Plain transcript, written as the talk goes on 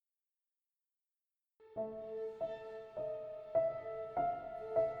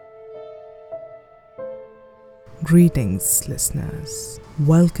Greetings, listeners.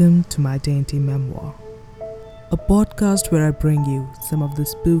 Welcome to my dainty memoir, a podcast where I bring you some of the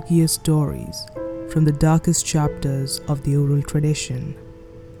spookiest stories from the darkest chapters of the oral tradition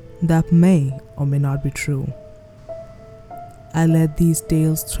that may or may not be true. I let these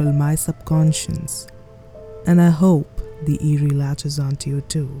tales thrill my subconscious, and I hope the eerie latches onto you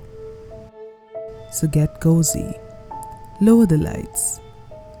too. So get cozy, lower the lights,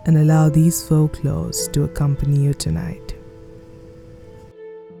 and allow these folklores to accompany you tonight.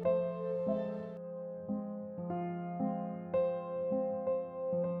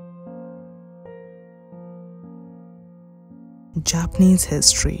 Japanese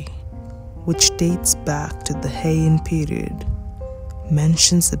history, which dates back to the Heian period,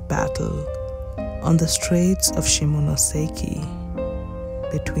 mentions a battle on the Straits of Shimonoseki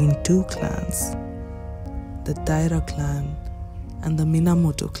between two clans, the Taira clan and the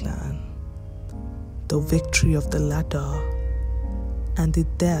Minamoto clan, the victory of the latter and the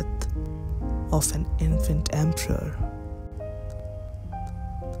death of an infant emperor.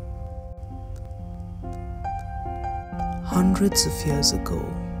 Hundreds of years ago,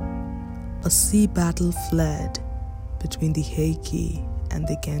 a sea battle fled between the Heike and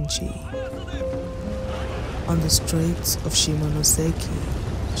the Genji on the Straits of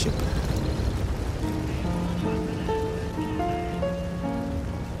Shimonoseki, Japan.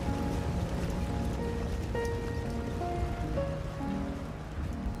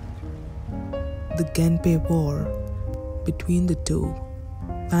 The Genpei War between the two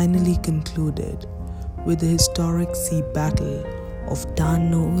finally concluded with the historic sea battle of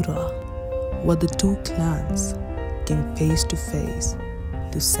Dan no Ura, where the two clans came face to face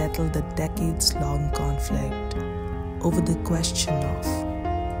to settle the decades-long conflict over the question of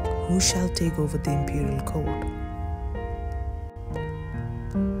who shall take over the imperial court.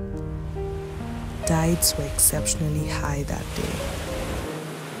 Tides were exceptionally high that day,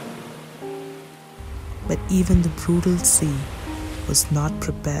 but even the brutal sea was not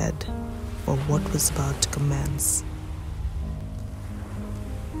prepared for what was about to commence.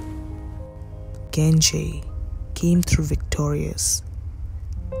 Genji came through victorious,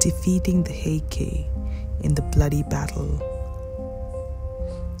 defeating the Heike in the bloody battle.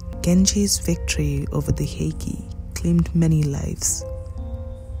 Genji's victory over the Heike claimed many lives,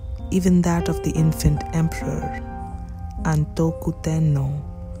 even that of the infant emperor Antoku Tenno,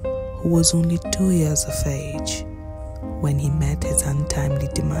 who was only 2 years of age when he met his untimely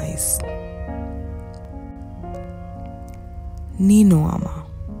demise. Ninoama,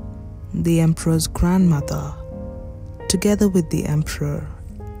 the emperor's grandmother, together with the emperor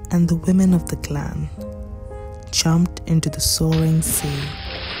and the women of the clan, jumped into the soaring sea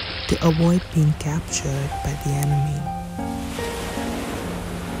to avoid being captured by the enemy.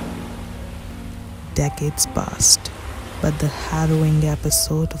 Decades passed, but the harrowing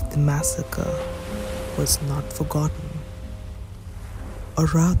episode of the massacre was not forgotten, or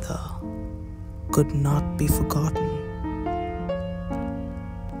rather, could not be forgotten.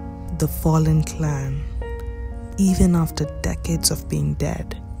 The fallen clan, even after decades of being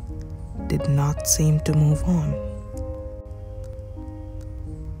dead, did not seem to move on.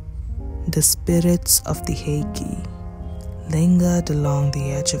 The spirits of the Heike lingered along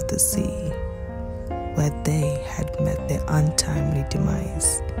the edge of the sea, where they had met their untimely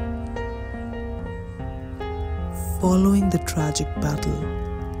demise. Following the tragic battle,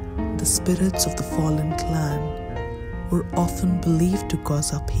 the spirits of the fallen clan were often believed to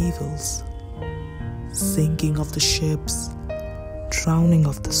cause upheavals, sinking of the ships, drowning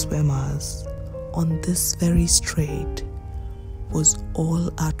of the swimmers on this very strait was all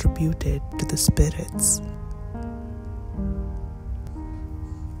attributed to the spirits.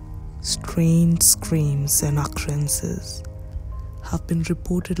 Strange screams and occurrences have been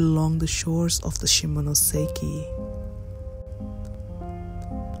reported along the shores of the Shimonoseki.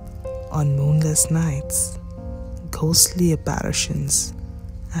 On moonless nights, ghostly apparitions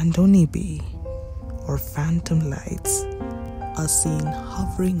and onibi, or phantom lights, are seen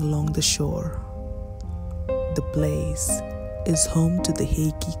hovering along the shore. The place is home to the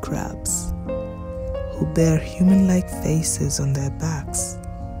Heike crabs, who bear human-like faces on their backs,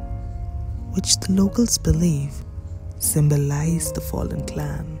 which the locals believe symbolize the fallen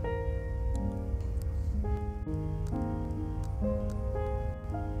clan.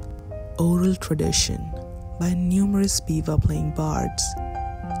 Oral tradition by numerous beaver-playing bards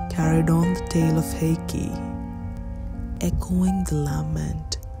carried on the tale of Heike, echoing the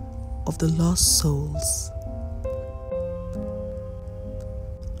lament of the lost souls.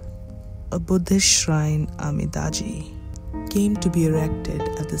 a Buddhist shrine, Amidaji, came to be erected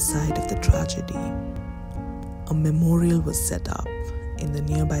at the site of the tragedy. A memorial was set up in the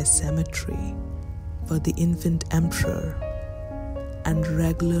nearby cemetery for the infant emperor, and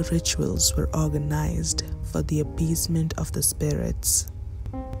regular rituals were organized for the appeasement of the spirits.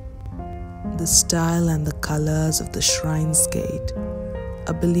 The style and the colors of the shrine's gate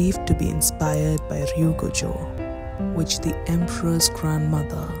are believed to be inspired by Ryugojo, which the emperor's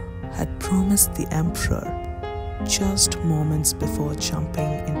grandmother had promised the emperor just moments before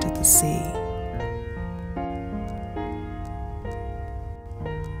jumping into the sea.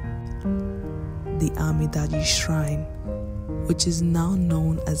 The Amidaji Shrine, which is now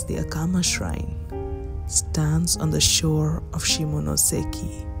known as the Akama Shrine, stands on the shore of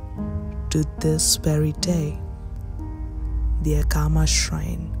Shimonoseki to this very day. The Akama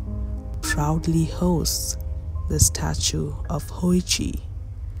Shrine proudly hosts the statue of Hoichi,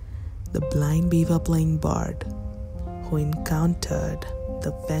 the blind beaver playing bard who encountered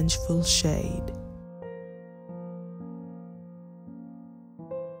the vengeful shade.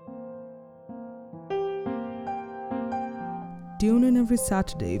 Tune in every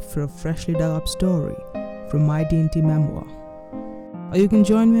Saturday for a freshly dug up story from My D&T Memoir. Or you can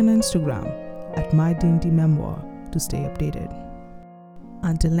join me on Instagram at My D&T Memoir to stay updated.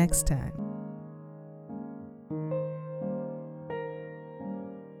 Until next time.